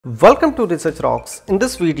Welcome to Research Rocks. In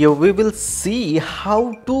this video we will see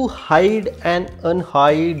how to hide and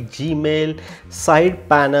unhide Gmail side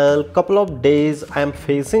panel. Couple of days I am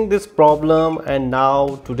facing this problem and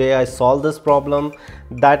now today I solve this problem.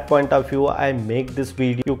 That point of view I make this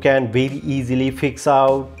video. You can very easily fix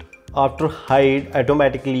out after hide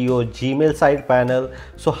automatically your Gmail side panel.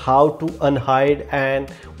 So how to unhide and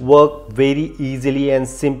work very easily and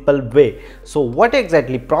simple way. So what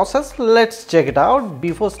exactly process, let's check it out.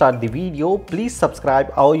 Before start the video, please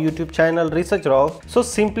subscribe our YouTube channel Research Rock. So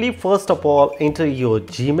simply first of all enter your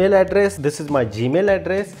Gmail address. This is my Gmail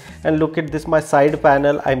address and look at this, my side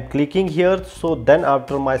panel. I'm clicking here. So then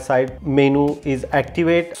after my side menu is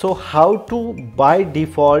activate. So how to by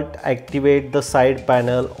default activate the side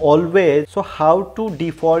panel always. So how to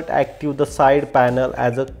default active the side panel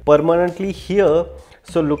as a permanently here.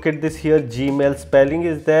 So look at this here, Gmail spelling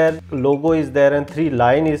is there, logo is there and 3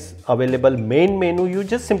 line is available. Main menu, you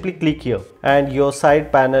just simply click here and your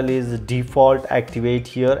side panel is default activate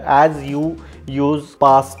here as you use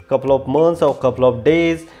past couple of months or couple of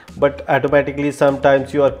days, but automatically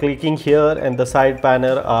sometimes you are clicking here and the side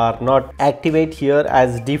panel are not activate here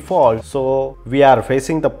as default. So we are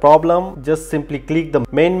facing the problem. Just simply click the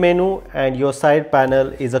main menu and your side panel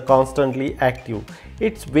is a constantly active.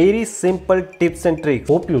 It's very simple tips and tricks.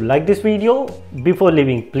 Hope you like this video. Before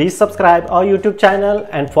leaving, please subscribe our YouTube channel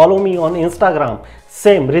and follow me on Instagram,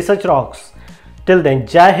 same Research Rocks. Till then,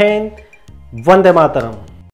 Jai Hind, Vande Mataram.